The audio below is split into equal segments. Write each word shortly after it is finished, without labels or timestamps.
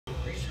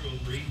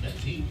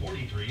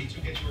303-1943 to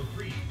get your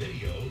free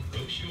video,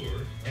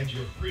 brochure, and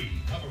your free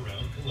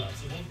come-around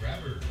collapsible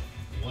grabber.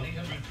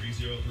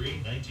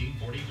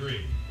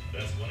 1-800-303-1943.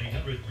 That's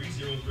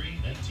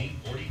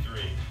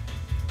 1-800-303-1943.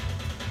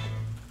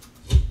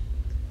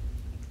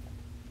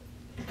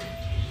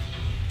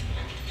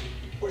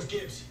 Where's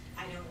Gibbs?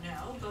 I don't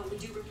know, but we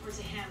do report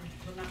to him.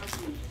 Remember? I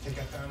think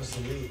I found us a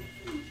lead.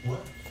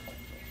 What?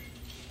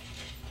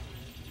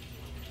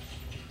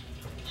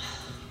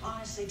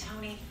 Honestly,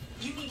 Tony,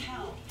 you need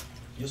help.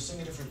 You'll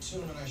sing a different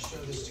tune when I show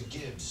this to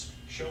Gibbs.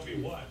 Show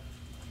me what?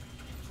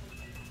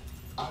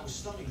 I was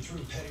thumbing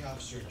through Petty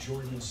Officer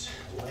Jordan's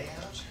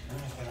layout, and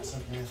I found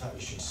something I thought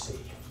you should see.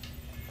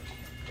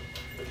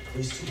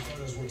 These two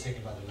photos were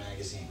taken by the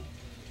magazine.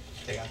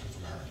 They got them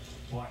from her.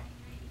 Why?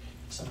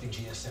 Something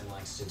GSM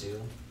likes to do.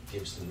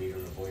 Gives the reader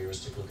a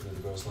voyeuristic look into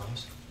the girls'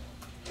 lives.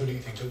 Who do you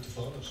think took the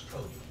photos?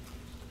 Cody.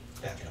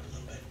 Back it up a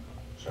little bit.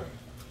 Sorry.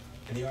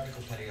 In the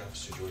article, Petty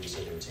Officer Jordan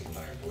said they were taken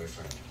by her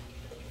boyfriend.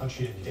 Thought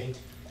she didn't date.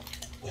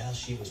 Well,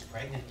 she was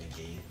pregnant,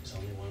 McGee. There's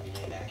only one way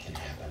that can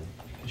happen.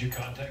 Did you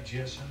contact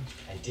GSM?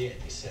 I did.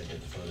 They said that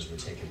the photos were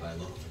taken by a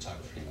local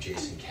photographer named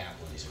Jason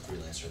Kaplan. He's a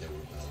freelancer they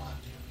work with a lot.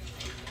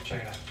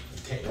 Check it out.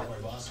 Okay, don't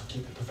worry, boss. I'll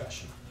keep it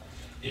professional.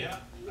 Yeah,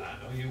 I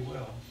know you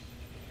will.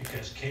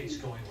 Because Kate's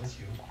going with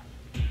you.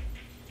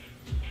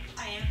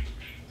 I am.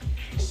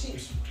 It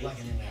seems like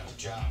an in-and-out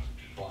job,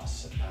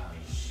 boss. Are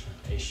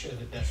you sure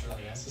that that's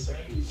really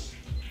necessary?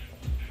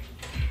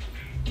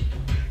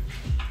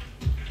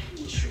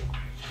 Sure.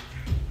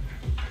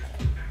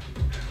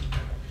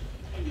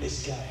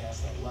 This guy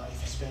has that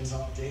life. He spends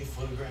all day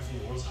photographing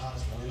the world's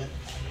hottest women.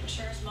 I'm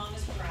sure his mom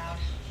is proud.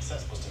 What's that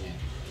supposed to mean?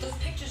 Those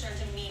pictures are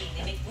demeaning.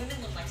 They make women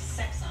look like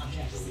sex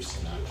objects.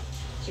 Loosen up.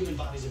 Human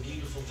body's a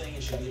beautiful thing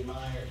and should be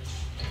admired.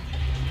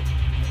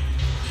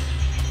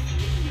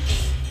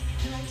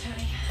 You're right,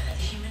 Tony. The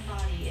human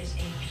body is a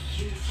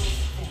beautiful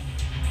thing.